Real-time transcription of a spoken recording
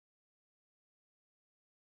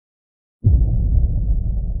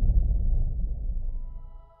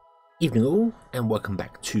Evening all, and welcome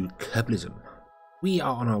back to Kerbalism. We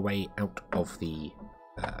are on our way out of the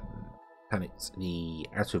planet,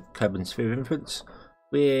 out of Kerbal Sphere of Influence.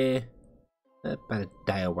 We're about a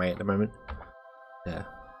day away at the moment.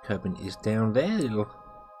 Kerbin is down there, little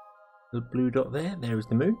blue dot there. There is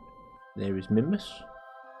the moon. There is Mimbus.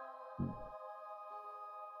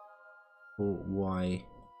 Or why?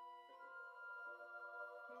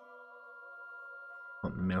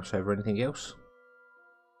 Can't mouse over anything else.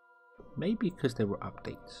 Maybe because there were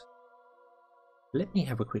updates. Let me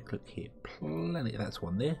have a quick look here. Planet, that's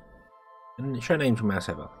one there. And show names from mouse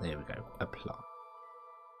over. There we go. Apply.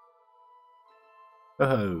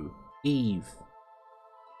 Oh, Eve.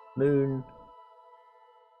 Moon.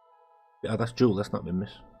 Oh, that's Jewel, that's not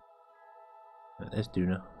Mimbus. There's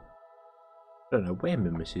Duna. I don't know where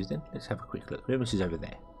Mimbus is then. Let's have a quick look. Mimbus is over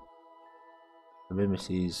there. The Mimbus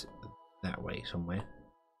is that way somewhere.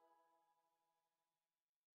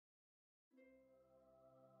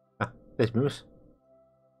 There's Mimbus.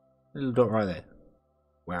 Little dot right there.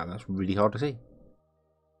 Wow, that's really hard to see.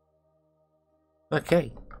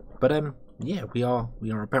 Okay, but yeah, we are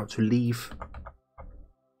about to leave.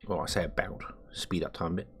 Well, I say about. Speed up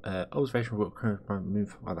time a bit. Observation work.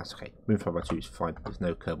 Move. Oh, that's okay. Moon 5x2 is fine. There's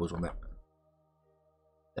no Kerbals on that.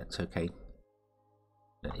 That's okay.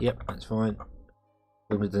 Yep, that's fine.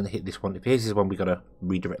 When we don't hit this one, if here's this one, we gotta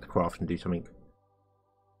redirect the craft and do something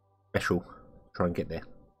special. Try and get there.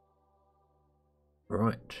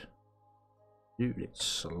 Right, let's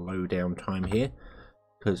slow down time here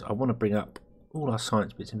because I want to bring up all our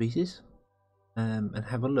science bits and pieces and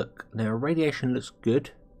have a look. Now, radiation looks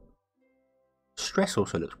good. Stress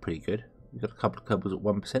also looks pretty good. We've got a couple of Kerbals at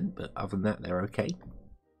 1%, but other than that, they're okay.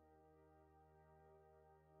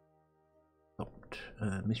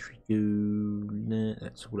 Mystery goo, nah,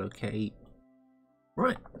 that's all okay.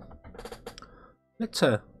 Right, let's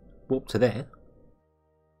warp to there.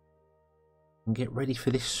 And get ready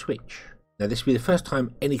for this switch. Now this will be the first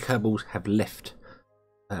time any Kerbals have left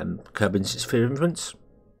Kerbin's Sphere of Influence.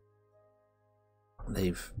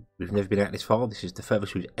 We've never been out this far. This is the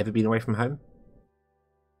furthest we've ever been away from home.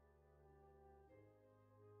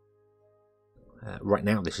 Right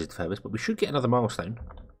now this is the furthest, but we should get another milestone.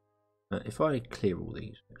 If I clear all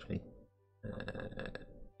these, actually.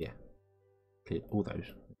 Yeah. Clear all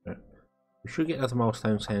those. We should get another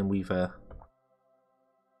milestone saying we've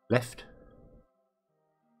left.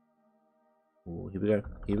 Oh, here we go.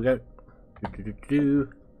 Here we go.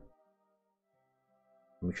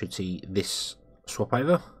 We should see this swap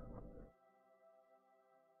over.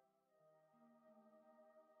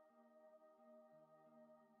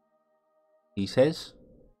 He says,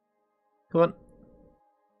 "Come on."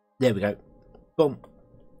 There we go. Boom.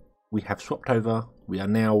 We have swapped over. We are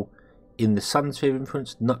now in the Sun Sphere of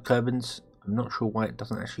Influence, not Kerbin's. I'm not sure why it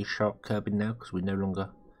doesn't actually show up Kerbin now because we're no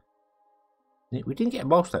longer. We didn't get a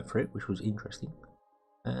milestone for it, which was interesting.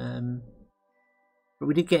 But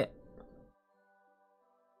we did get...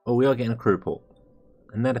 Oh, we are getting a crew report.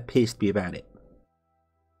 And that appears to be about it.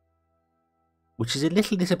 Which is a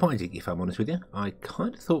little disappointing, if I'm honest with you. I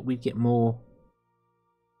kind of thought we'd get more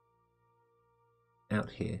out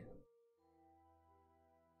here.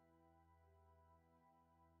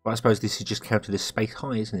 But I suppose this is just counted as space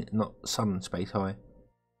high, isn't it? Not sun space high.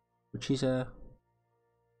 Which is a...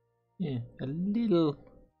 Yeah, a little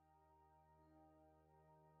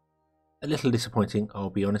disappointing, I'll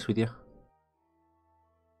be honest with you.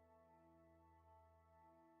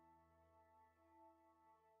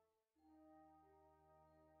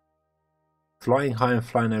 Flying high and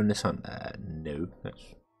flying over the sun. No,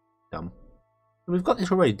 that's dumb. We've got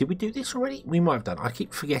this already. Did we do this already? We might have done. I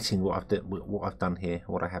keep forgetting what I've done here,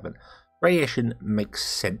 what I haven't. Radiation makes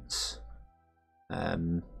sense.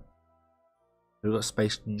 We've got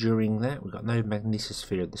space during that. We've got no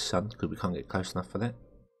magnetosphere of the sun because we can't get close enough for that.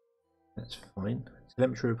 That's fine.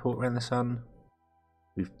 Telemetry report around the sun.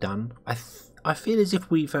 We've done. I feel as if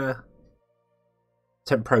we've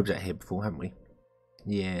sent probes out here before, haven't we?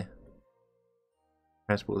 Yeah.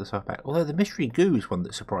 Transport the stuff back. Although the mystery goo is one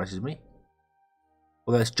that surprises me.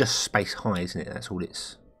 Although it's just space high, isn't it? That's all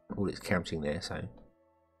it's counting there. So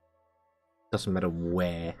doesn't matter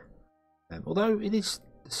where. Although it is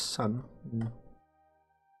the sun.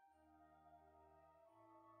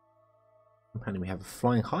 Apparently we have a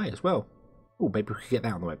flying high as well. Oh, maybe we could get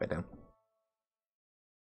that on the way back down.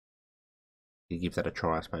 You give that a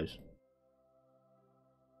try, I suppose.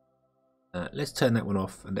 Let's turn that one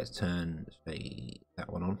off and let's turn, say,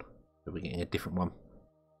 that one on. So we're getting a different one.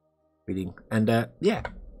 Reading. And yeah,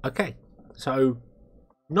 okay. So,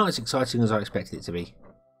 not as exciting as I expected it to be.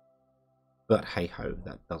 But hey ho,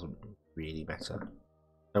 that doesn't really matter.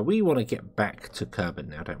 So we want to get back to Kerbal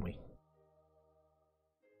now, don't we?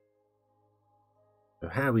 So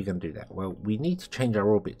how are we going to do that? Well, we need to change our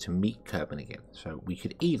orbit to meet Kerbal again. So we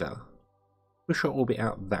could either push our orbit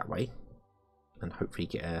out that way and hopefully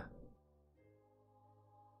get a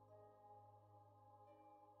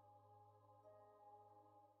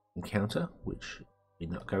encounter, which we're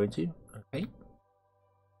not going to. Okay.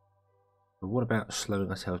 But what about slowing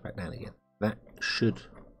ourselves back down again? That should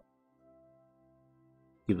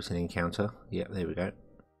give us an encounter. Yep, there we go.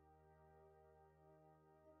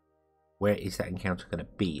 Where is that encounter going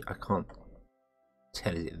to be? I can't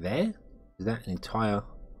tell. Is it there? Is that an entire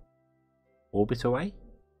orbit away?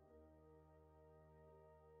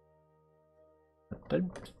 I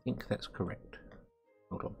don't think that's correct.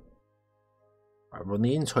 Hold on. Right, we're on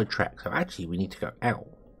the inside track, so actually we need to go out.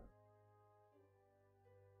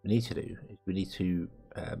 What we need to do is we need to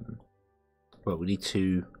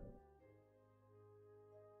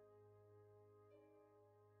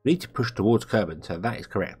we need to push towards Kerbal, so that is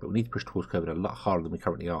correct, but we need to push towards Kerbal a lot harder than we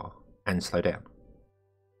currently are and slow down.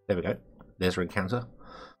 There we go. There's our encounter.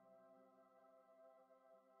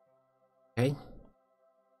 Okay.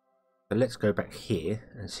 So let's go back here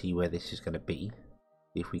and see where this is going to be.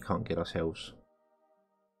 See if we can't get ourselves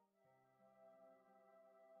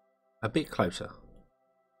a bit closer.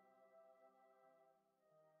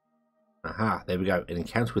 Aha, there we go. An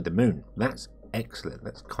encounter with the moon. That's excellent.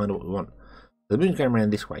 That's kind of what we want. The moon's going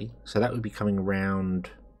around this way, so that would be coming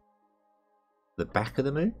around the back of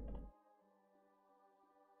the moon.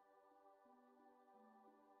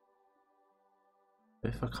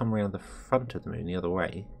 If I come around the front of the moon the other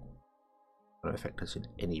way, it won't affect us in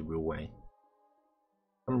any real way.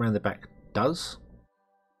 Come around the back does.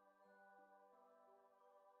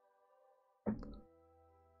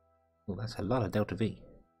 Well, that's a lot of delta V.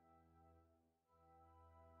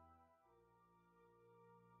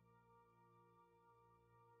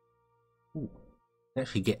 Ooh,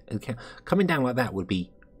 actually get coming down like that would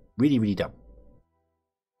be really, really dumb.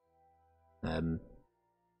 Yeah,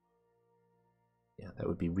 that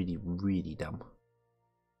would be really, really dumb.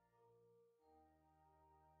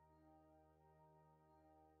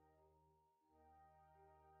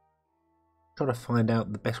 Trying to find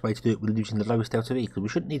out the best way to do it with using the lowest delta V, because we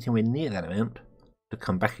shouldn't need anywhere near that amount to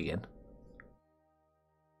come back again.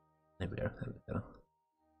 There we go.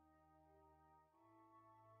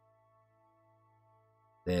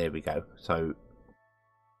 There we go. So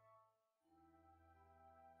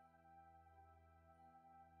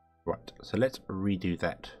right, so let's redo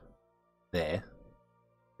that there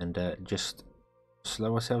and just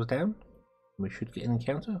slow ourselves down. We should get an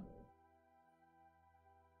encounter.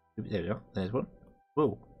 There we go. There's one.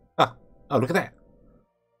 Whoa. Ah. Oh, look at that.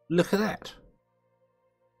 Look at that.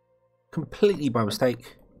 Completely by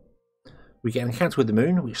mistake. We get an encounter with the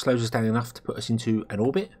moon, which slows us down enough to put us into an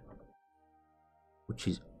orbit, which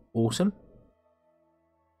is awesome.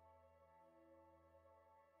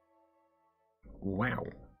 Wow.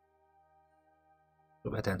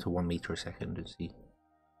 Put that down to 1 meter a second and see.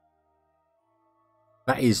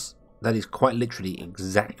 That is quite literally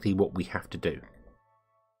exactly what we have to do.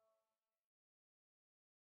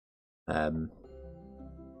 I'll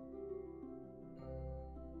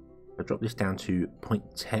drop this down to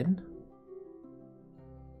 0.10.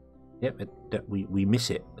 Yep, we miss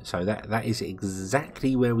it. So that is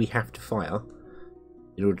exactly where we have to fire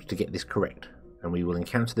in order to get this correct. And we will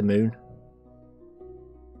encounter the moon.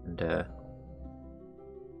 And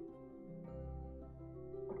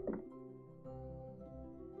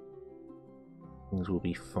things will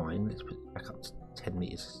be fine. Let's put it back up to 10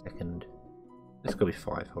 meters a second. Let's go with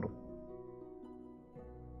 5. Hold on.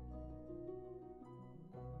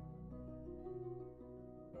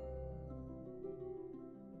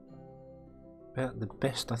 About the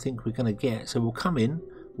best I think we're going to get. So we'll come in,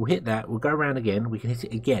 we'll hit that, we'll go around again, we can hit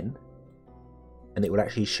it again, and it will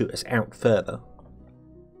actually shoot us out further.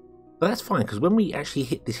 But that's fine, because when we actually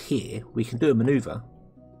hit this here, we can do a maneuver,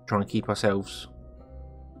 try and keep ourselves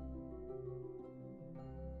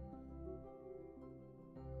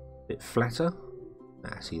a bit flatter.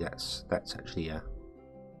 Ah, see, that's actually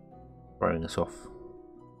throwing us off.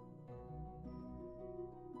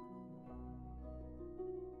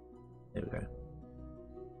 There we go.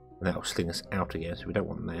 And that will sling us out again, so we don't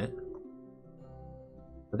want that.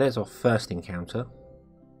 But there's our first encounter.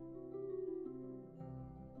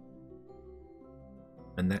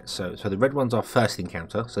 And that's so the red one's our first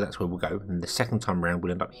encounter, so that's where we'll go. And the second time around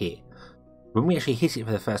we'll end up here. When we actually hit it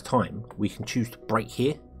for the first time, we can choose to brake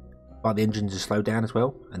here, but the engines are slowed down as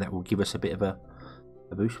well, and that will give us a bit of a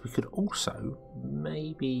boost. We could also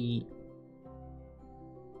maybe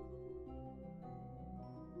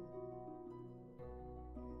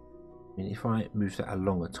I mean, if I move that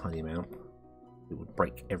along a tiny amount, it would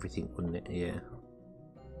break everything, wouldn't it? Yeah.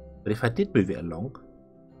 But if I did move it along,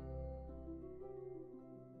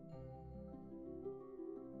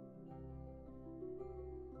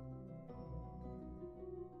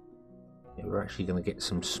 yeah, we're actually going to get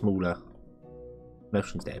some smaller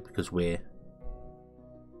motions there because we're...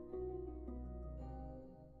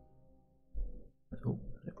 Oh,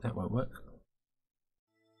 that won't work.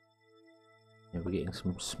 Yeah, we're getting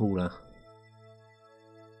some smaller...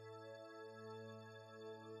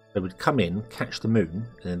 They would come in, catch the moon,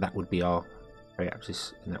 and then that would be our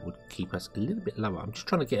periapsis, and that would keep us a little bit lower. I'm just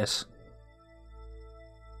trying to get us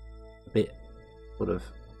a bit sort of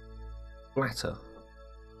flatter.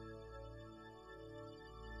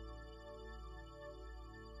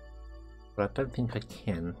 But I don't think I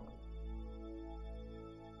can.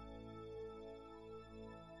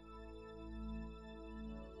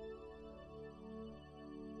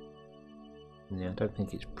 Yeah, I don't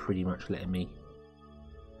think it's pretty much letting me.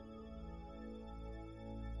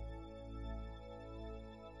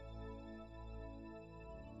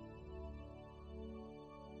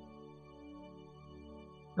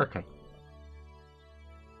 Okay.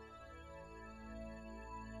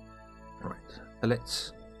 Right, so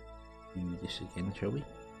let's do this again, shall we?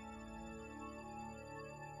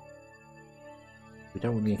 We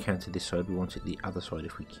don't want the encounter this side, we want it the other side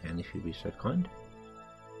if we can, if you'd be so kind.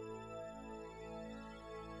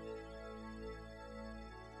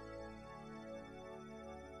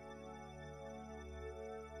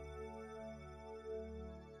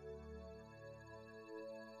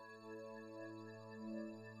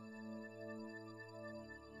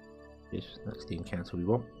 Yes, that's the encounter we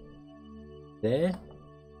want. There.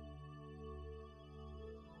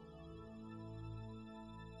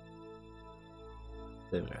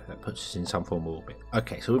 There we go, that puts us in some form of orbit.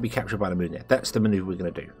 Okay, so we'll be captured by the moon there. That's the manoeuvre we're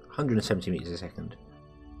going to do. 170 meters a second.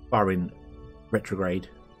 Firing retrograde,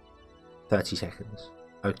 30 seconds.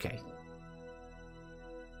 Okay.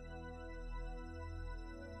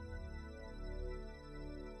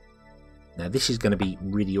 Now this is going to be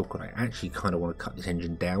really awkward. I actually kind of want to cut this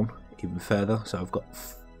engine down even further, so I've got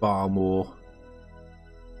far more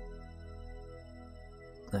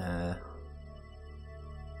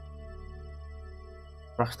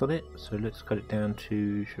thrust on it. So let's cut it down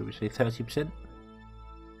to, shall we say, 30%.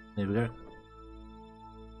 There we go.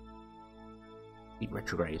 Keep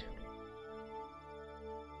retrograde.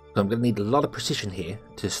 So I'm going to need a lot of precision here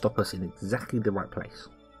to stop us in exactly the right place.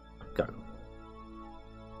 Go.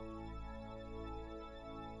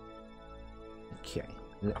 Okay,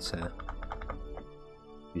 let's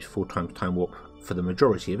use 4 times time warp for the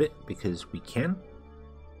majority of it because we can.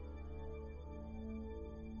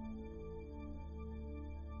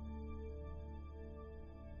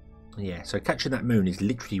 Yeah, so catching that moon is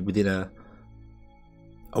literally within a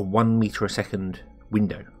 1 meter a second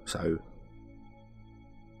window. So,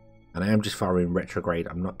 and I am just firing retrograde.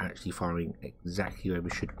 I'm not actually firing exactly where we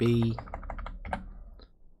should be.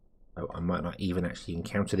 So I might not even actually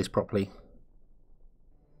encounter this properly.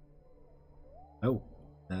 Oh,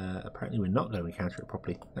 apparently we're not going to encounter it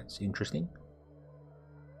properly. That's interesting.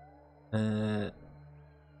 No,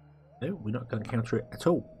 we're not going to encounter it at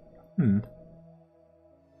all.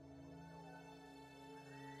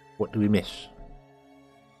 What do we miss?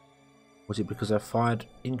 Was it because I fired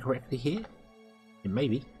incorrectly here? It may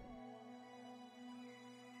be.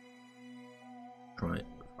 Try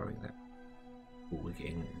firing that. Oh, we're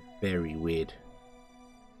getting very weird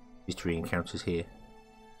history encounters here.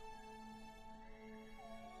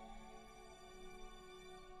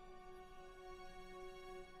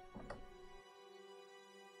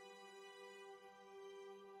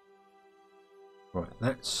 Right,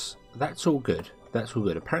 that's all good. That's all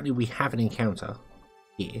good. Apparently we have an encounter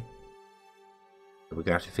here. We're going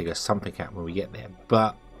to have to figure something out when we get there.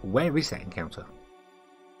 But where is that encounter?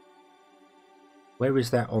 Where is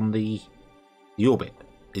that on the orbit?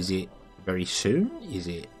 Is it very soon? Is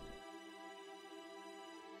it...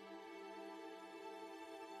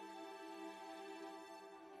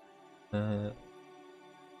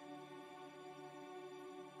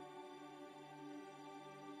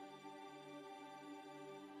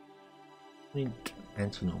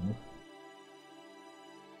 anti-normal.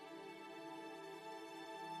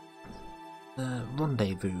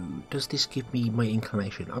 Rendezvous. Does this give me my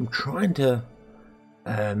inclination? I'm trying to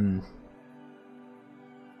oh,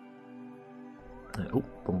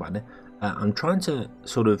 wrong button there. I'm trying to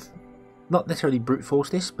sort of not necessarily brute force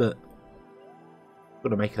this, but got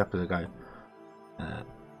to make it up as I go.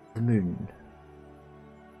 The moon.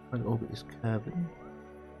 My orbit is curving.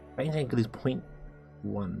 Range angle is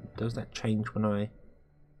 0.1. Does that change when I...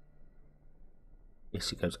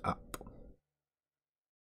 Yes, it goes up.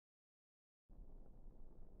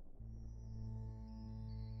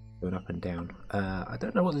 Going up and down. I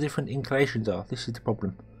don't know what the different inclinations are. This is the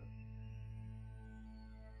problem.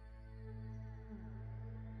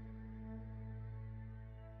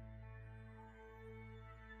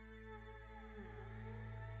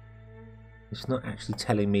 It's not actually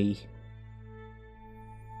telling me.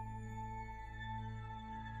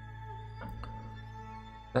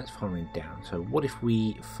 That's firing down. So what if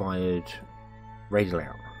we fired radial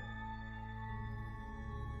out?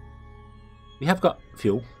 We have got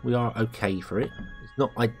fuel. We are okay for it. It's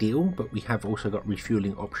not ideal, but we have also got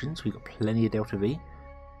refueling options. We've got plenty of Delta V.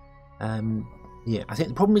 Yeah, I think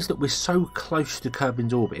the problem is that we're so close to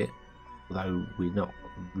Kerbin's orbit, although we're not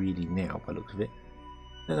really now by the looks of it.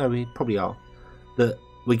 No, we probably are. That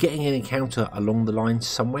we're getting an encounter along the line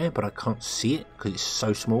somewhere, but I can't see it because it's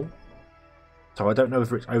so small. So I don't know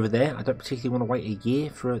whether it's over there. I don't particularly want to wait a year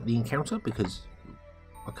for the encounter because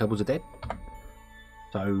our Kerbals are dead.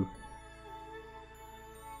 So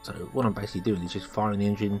what I'm basically doing is just firing the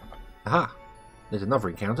engine. Aha! There's another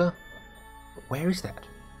encounter. But where is that?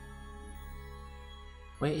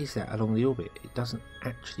 Where is that along the orbit? It doesn't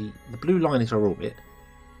actually... The blue line is our orbit.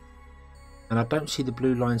 And I don't see the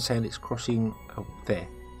blue line saying it's crossing... Oh, there.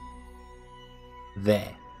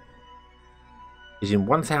 There. Is in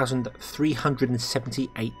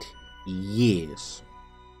 1,378 years.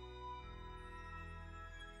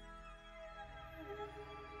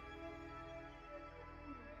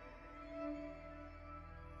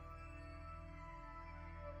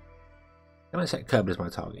 Can I set Kerbal as my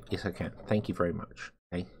target? Yes, I can. Thank you very much.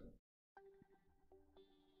 Okay.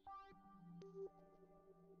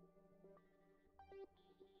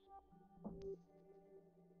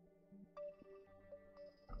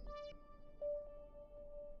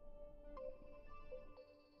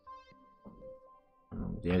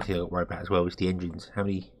 The only thing I've got to worry about as well is the engines. How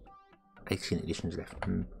many 18 editions left?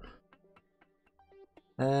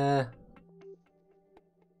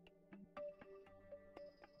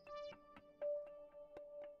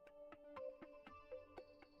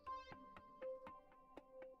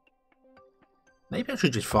 Maybe I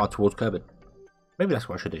should just fire towards Kerbal. Maybe that's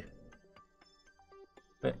what I should do.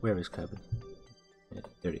 Where is Kerbal? Yeah,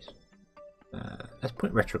 there it is. Let's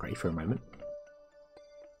point retrograde for a moment.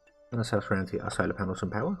 And ourselves around to get our solar panel some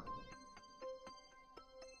power.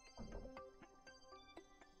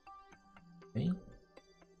 Okay.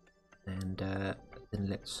 And then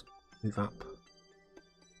let's move up.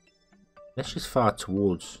 Let's just fire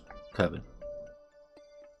towards Kerbal.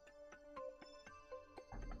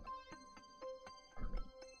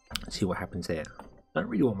 See what happens there. I don't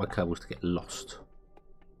really want my Kerbals to get lost.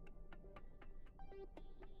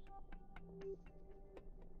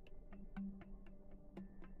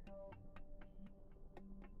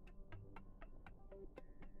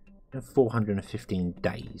 And 415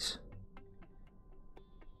 days.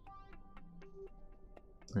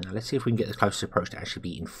 Now let's see if we can get the closest approach to actually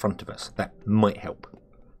be in front of us. That might help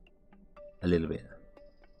a little bit.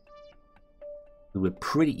 We're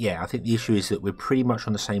pretty, yeah, I think the issue is that we're pretty much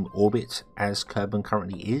on the same orbit as Kerbal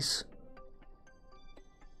currently is.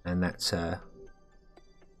 And that's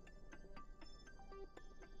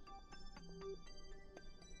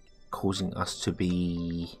causing us to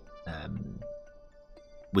be,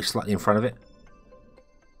 we're slightly in front of it.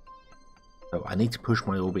 So I need to push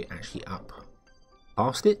my orbit actually up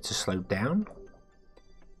past it to slow down.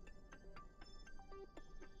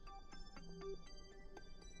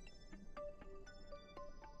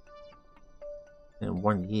 And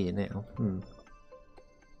 1 year now.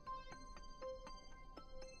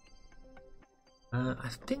 I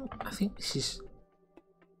think this is.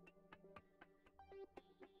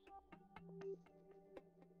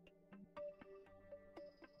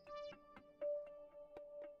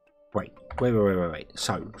 Wait.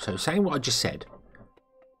 So saying what I just said,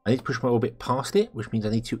 I need to push my orbit past it, which means I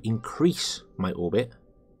need to increase my orbit,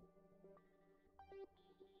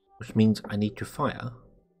 which means I need to fire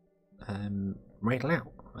radial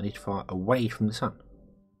out. I need to fire away from the sun,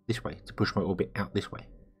 this way, to push my orbit out this way.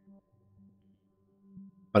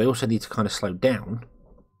 But I also need to kind of slow down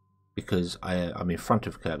because I'm in front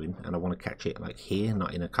of Kerbal and I want to catch it like here,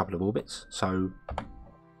 not in a couple of orbits. So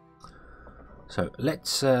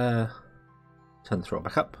let's turn the throttle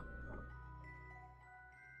back up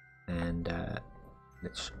and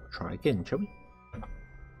let's try again, shall we?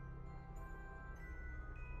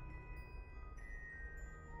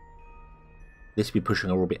 This will be pushing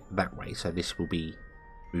our orbit that way, so this will be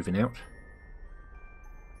moving out.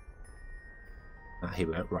 Here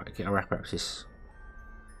we go. Right, get our apparatus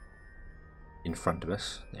in front of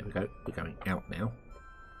us. There we go. We're going out now.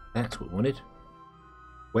 That's what we wanted.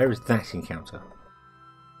 Where is that encounter?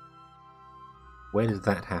 Where does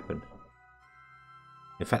that happen?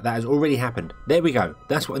 In fact, that has already happened. There we go.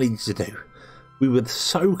 That's what I needed to do. We were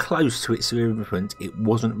so close to its sphere of influence, it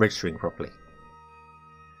wasn't registering properly.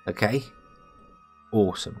 Okay.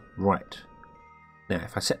 Awesome. Right. Now,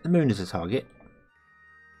 if I set the moon as a target...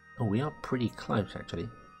 Oh, we are pretty close, actually.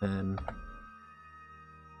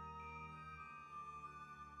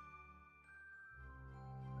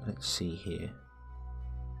 Let's see here.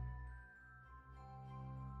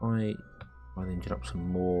 I'll engine up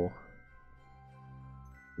some more.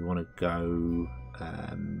 We want to go...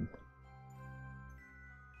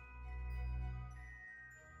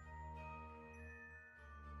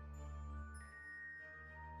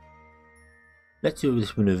 let's do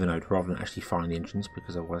this maneuver node rather than actually firing the engines,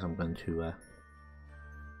 because otherwise I'm going to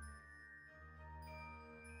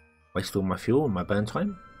waste all my fuel and my burn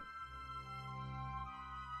time.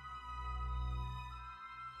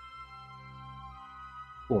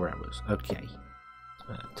 Four hours. Okay.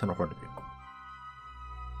 Turn off rendezvous.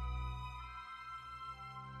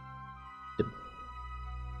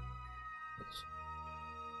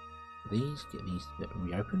 Let's get these to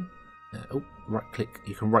reopen. Oh, right click.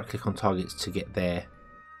 You can right click on targets to get their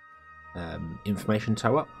information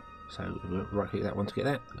tow up. So right click that one to get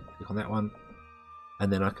that. Click on that one,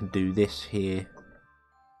 and then I can do this here.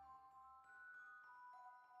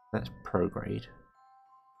 That's prograde.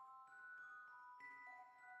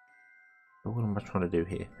 But what am I trying to do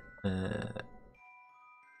here?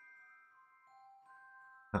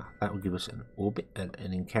 That will give us an orbit,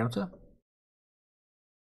 an encounter.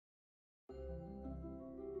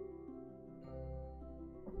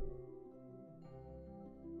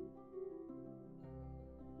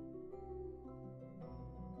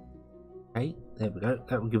 Okay, there we go.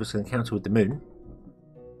 That will give us an encounter with the moon,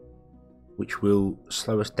 which will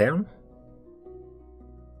slow us down.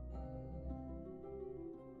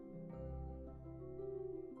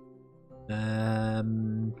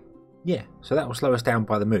 Yeah, so that will slow us down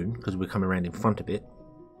by the moon because we're coming around in front of it,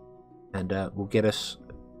 and will get us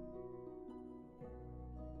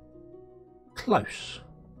close.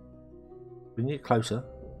 We can get closer.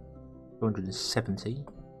 270.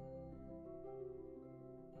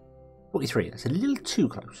 43. That's a little too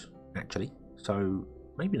close, actually. So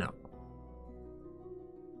maybe not.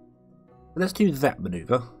 But let's do that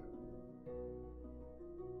maneuver.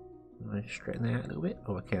 Can I straighten that out a little bit?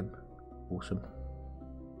 Oh, I can. Awesome.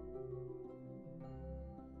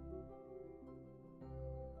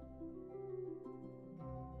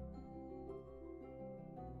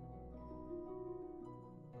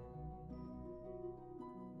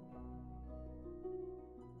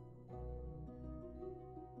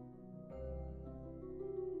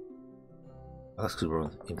 That's because we're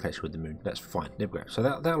in connection with the moon. That's fine. There we go. So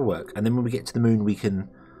that'll work. And then when we get to the moon, we can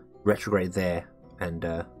retrograde there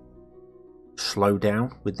and slow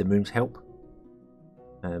down with the moon's help,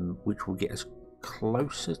 which will get us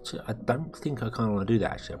closer to... I don't think I kind of want to do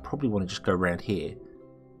that, actually. I probably want to just go around here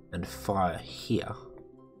and fire here.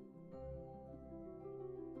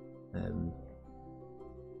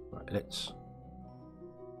 Right, let's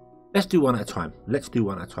do one at a time. Let's do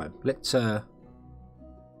one at a time. Let's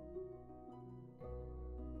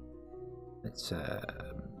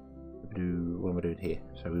do what am I doing here?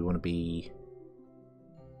 So we want to be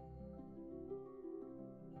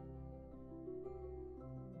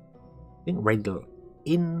I think radial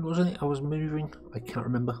in, wasn't it? I was moving. I can't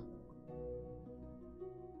remember.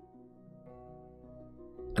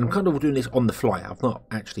 And I'm kind of doing this on the fly. I've not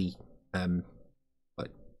actually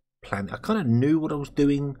like planned. I kind of knew what I was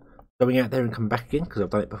doing, going out there and coming back again because I've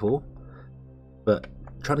done it before. But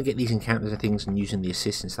trying to get these encounters and things and using the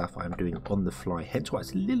assist and stuff I'm doing on the fly. Hence why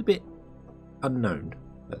it's a little bit unknown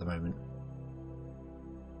at the moment.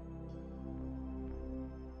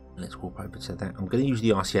 Let's warp over to that. I'm going to use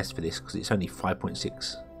the RCS for this because it's only 5.6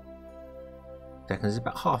 seconds. It's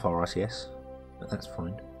about half our RCS, but that's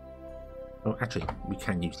fine. Well, actually, we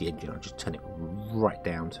can use the engine. I'll just turn it right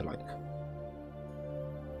down to like...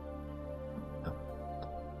 Oh.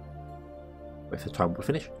 Wait for the time we'll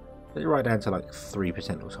finish. Let it right down to like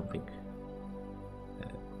 3% or something.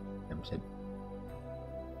 10%. There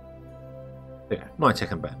we go.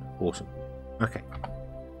 9-second burn. Awesome. Okay.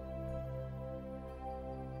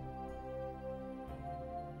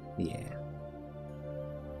 Yeah.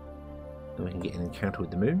 Then we can get an encounter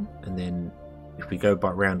with the moon, and then if we go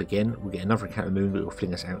back round again, we'll get another encounter with the moon, but it will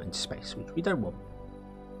fling us out into space, which we don't want.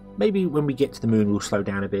 Maybe when we get to the moon, we'll slow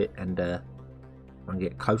down a bit and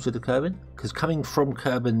get closer to Kerbin, because coming from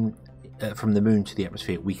Kerbin, from the moon to the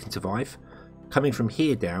atmosphere, we can survive. coming from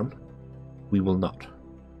here down, we will not.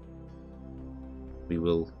 We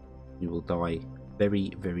will die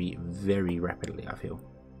very, very, very rapidly, I feel.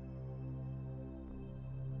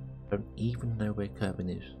 Don't even know where Kerbin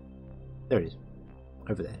is. There it is.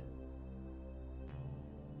 Over there.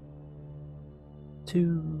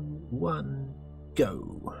 2, 1,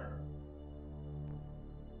 go.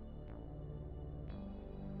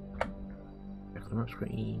 Back on the map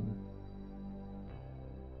screen.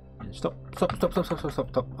 And stop.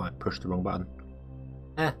 I pushed the wrong button.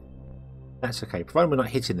 That's okay. Provided we're not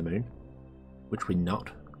hitting the moon, which we're not.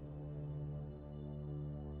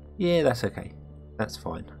 Yeah, that's okay. That's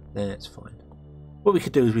fine. That's fine. What we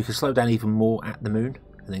could do is we could slow down even more at the moon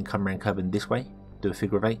and then come around Kerbin this way, do a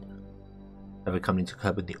figure of 8. So we're coming into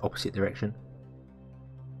Kerbin the opposite direction.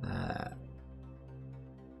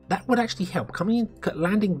 That would actually help. Coming in,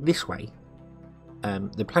 landing this way.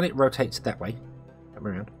 The planet rotates that way. Come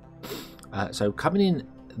around. So coming in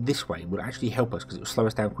this way would actually help us because it will slow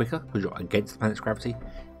us down quicker because you're against the planet's gravity.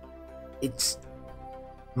 It's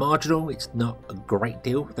marginal, it's not a great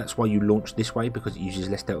deal. That's why you launch this way, because it uses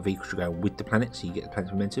less delta V because you're going with the planet, so you get the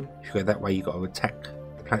planet's momentum. If you go that way, you've got to attack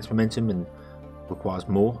the planet's momentum and requires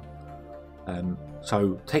more.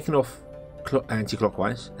 So taking off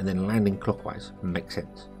anti-clockwise and then landing clockwise makes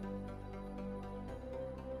sense.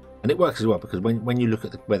 And it works as well because when you look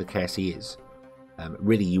at where the KSE is,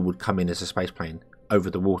 really you would come in as a space plane over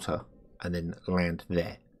the water and then land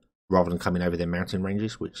there, rather than coming over their mountain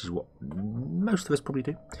ranges, which is what most of us probably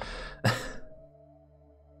do.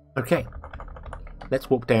 Okay, let's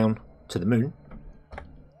walk down to the moon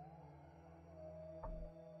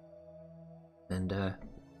and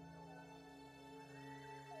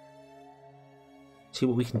see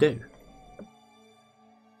what we can do.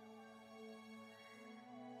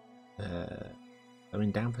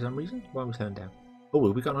 Going down for some reason? Why are we slowing down? Oh,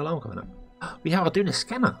 we got an alarm coming up. We are doing a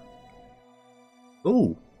scanner.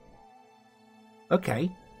 Oh. Okay.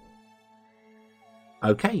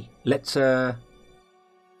 Okay. Let's add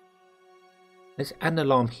an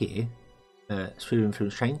alarm here. Sphere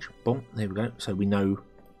influence change. Boom. There we go. So we know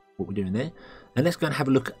what we're doing there. And let's go and have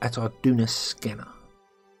a look at our Duna scanner.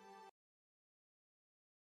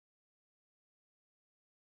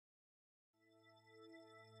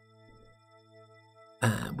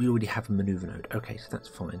 We already have a maneuver node. Okay, so that's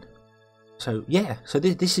fine. So yeah, so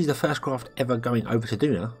this is the first craft ever going over to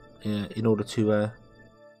Duna in order to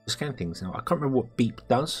scan things. Now I can't remember what beep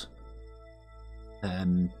does.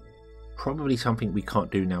 Probably something we can't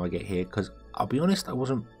do now I get here, because I'll be honest, I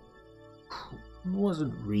wasn't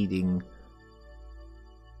reading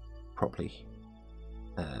properly.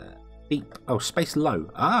 Beep. Oh, space low.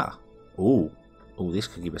 Ah. Oh. Oh, this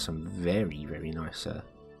could give us some very, very nice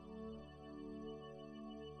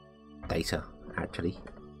data, actually.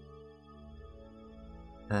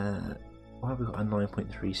 Why have we got a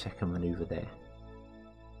 9.3 second maneuver there?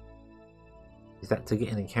 Is that to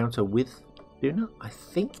get an encounter with Duna? I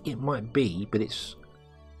think it might be, but it's...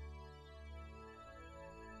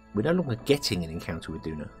 we're no longer getting an encounter with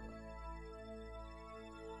Duna.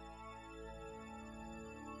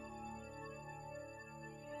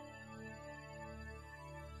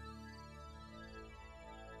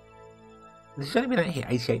 This has only been out here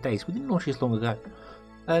 88 days. We didn't launch this long ago.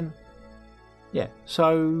 Yeah,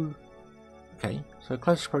 so... okay, so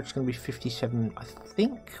closest approach is going to be 57. I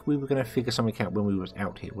think we were going to figure something out when we was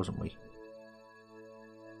out here, wasn't we?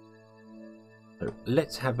 So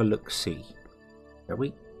let's have a look-see, shall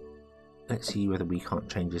we? Let's see whether we can't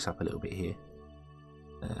change this up a little bit here.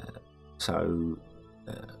 Go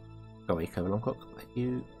away, Kerbal Longcock.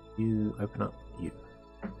 You open up, you.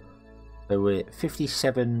 So we're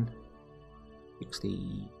 57...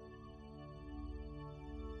 60.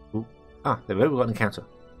 Ooh. Ah, there we go, we've got an encounter.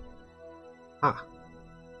 Ah.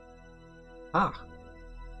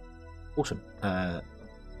 Awesome. Where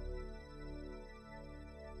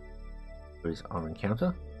is our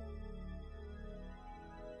encounter?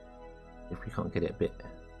 If we can't get it a bit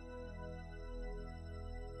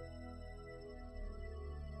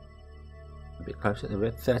closer, there we're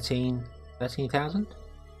at 13,000.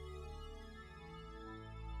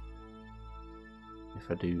 If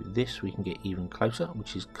I do this, we can get even closer,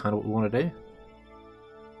 which is kind of what we want to do.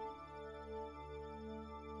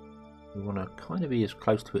 We want to kind of be as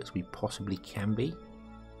close to it as we possibly can be.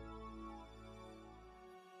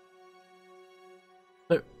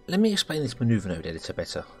 So let me explain this maneuver node editor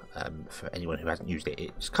better for anyone who hasn't used it.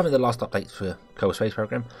 It's covered the last updates for Kerbal Space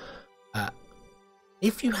Program.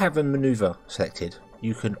 If you have a maneuver selected,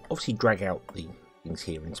 you can obviously drag out the things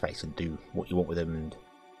here in space and do what you want with them, and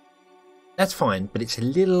that's fine, but it's a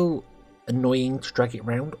little annoying to drag it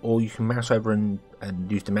around, or you can mouse over and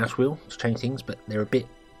use the mouse wheel to change things, but they're a bit...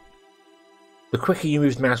 The quicker you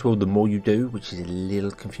move the mouse wheel, the more you do, which is a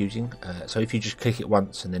little confusing. So if you just click it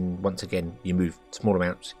once and then once again you move small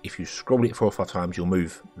amounts, if you scroll it 4 or 5 times you'll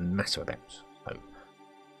move massive amounts. So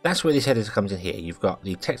that's where this editor comes in here. You've got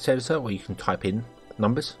the text editor where you can type in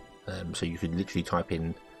numbers. So you could literally type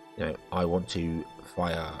in, you know, I want to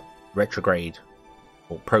fire retrograde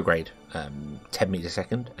or prograde 10 meters a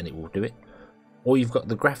second, and it will do it. Or you've got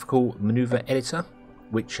the graphical maneuver editor,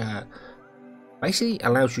 which basically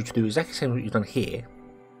allows you to do exactly the same as what you've done here.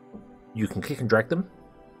 You can click and drag them,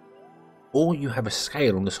 or you have a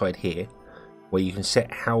scale on the side here where you can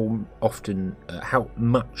set how often, how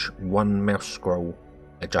much one mouse scroll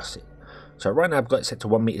adjusts it. So right now I've got it set to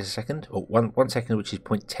 1 meter a second, or 1 second, which is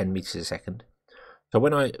 0.10 meters a second. So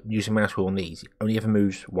when I use a mouse wheel on these, it only ever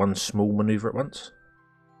moves one small maneuver at once,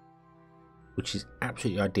 which is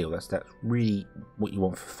absolutely ideal. That's really what you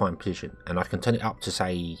want for fine precision. And I can turn it up to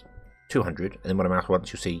say 200, and then when I mouse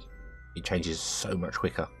once, you'll see it changes so much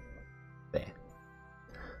quicker. There.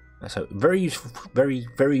 So very useful, very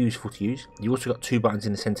useful to use. You also got 2 buttons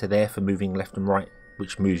in the center there for moving left and right,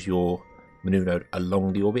 which moves your maneuver node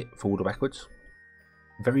along the orbit, forward or backwards.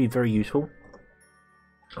 Very useful.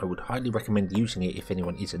 I would highly recommend using it if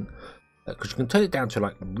anyone isn't, because you can turn it down to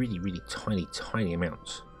like really tiny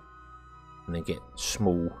amounts, and then get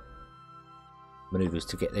small maneuvers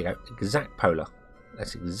to get, there you go, exact polar.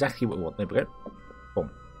 That's exactly what we want. There we go. Boom.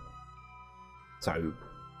 So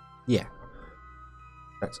yeah,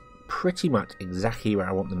 that's pretty much exactly where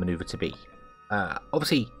I want the maneuver to be.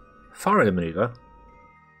 Obviously firing a maneuver,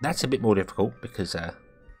 that's a bit more difficult because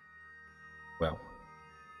well,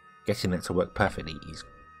 getting that to work perfectly is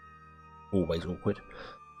always awkward.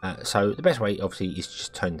 So the best way obviously is to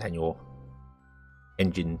just turn down your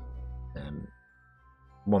engine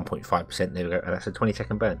 1.5%. There we go, and that's a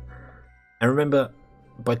 20-second burn. And remember,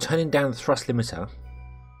 by turning down the thrust limiter,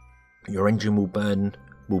 your engine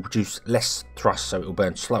will produce less thrust, so it will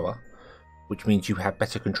burn slower, which means you have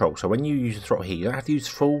better control. So when you use the throttle here, you don't have to use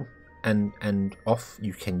full and off.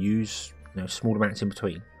 You can use, you know, small amounts in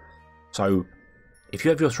between. So if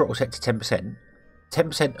you have your throttle set to 10%,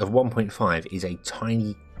 10% of 1.5 is a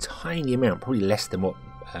tiny amount, probably less than what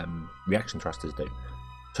reaction thrusters do.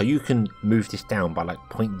 So you can move this down by like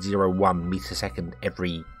 0.01 meters a second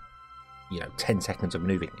every, you know, 10 seconds of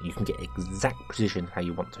moving. You can get exact precision how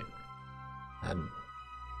you want to.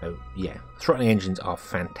 So yeah, throttling engines are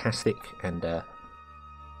fantastic, and I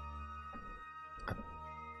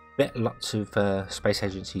bet lots of space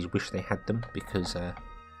agencies wish they had them, because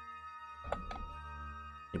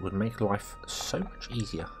it would make life so much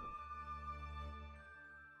easier.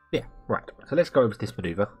 Yeah, right. So let's go over to this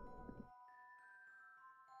maneuver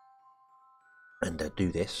and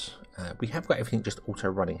do this. We have got everything just auto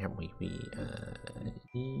running, haven't we?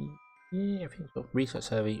 Yeah, everything's got research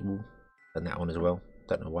survey. We'll turn that on as well.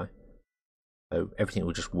 Don't know why. So everything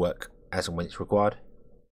will just work as and when it's required.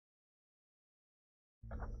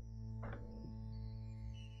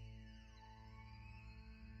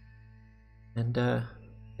 And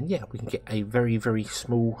yeah, we can get a very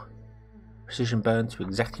small precision burn to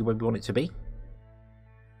exactly where we want it to be.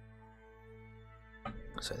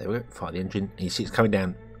 So there we go, fire the engine, and you see it's coming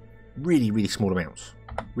down really small amounts,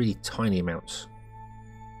 really tiny amounts,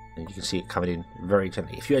 and you can see it coming in very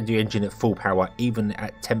gently. If you had your engine at full power, even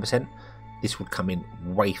at 10%, this would come in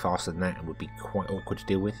way faster than that and would be quite awkward to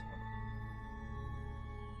deal with.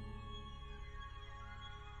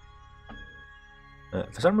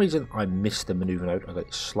 For some reason I missed the maneuver node. I got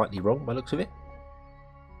it slightly wrong by the looks of it.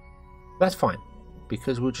 That's fine,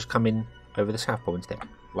 because we'll just come in over the South Pole instead,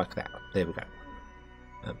 like that. There we go.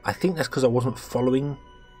 I think that's because I wasn't following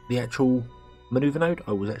the actual maneuver node.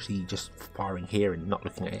 I was actually just firing here and not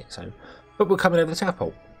looking at it. So, but we're coming over the South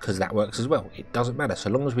Pole because that works as well. It doesn't matter,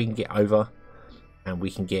 so long as we can get over and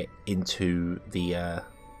we can get into the.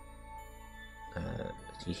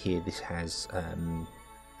 See here, this has.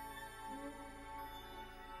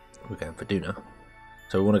 We're going for Duna,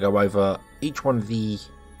 so we want to go over each one of the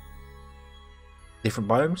different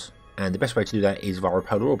biomes, and the best way to do that is via a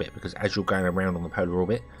polar orbit, because as you're going around on the polar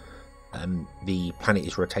orbit, the planet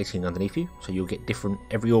is rotating underneath you, so you'll get different.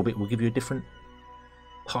 Every orbit will give you a different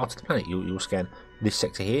part of the planet. You'll scan this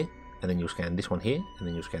sector here, and then you'll scan this one here, and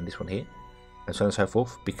then you'll scan this one here, and so on and so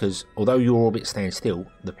forth, because although your orbit stands still,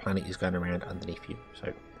 the planet is going around underneath you.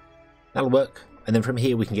 So that'll work, and then from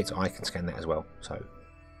here we can get to I can scan that as well, so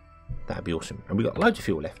that'd be awesome. And we've got loads of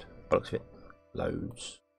fuel left, by the looks of it.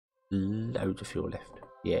 Loads of fuel left.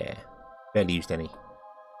 Yeah, barely used any.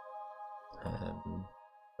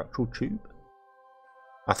 Structural tube.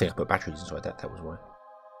 I think I put batteries inside that, that was why.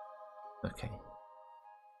 Okay.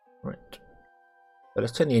 Right. So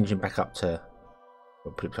let's turn the engine back up to,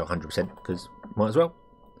 we'll put it to 100% because might as well.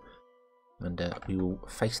 And we will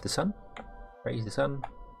face the sun, praise the sun.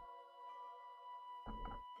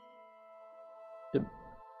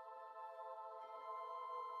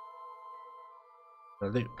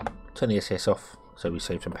 Turn the SS off so we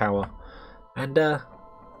save some power, and then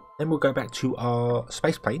we'll go back to our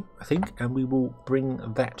space plane, I think, and we will bring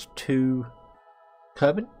that to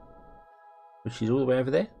Kerbin, which is all the way over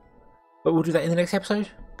there. But we'll do that in the next episode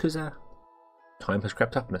because time has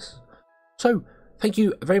crept up on us. So thank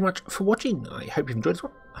you very much for watching. I hope you've enjoyed this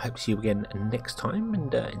one. I hope to see you again next time,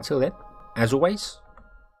 and until then, as always,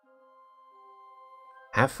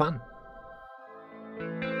 have fun.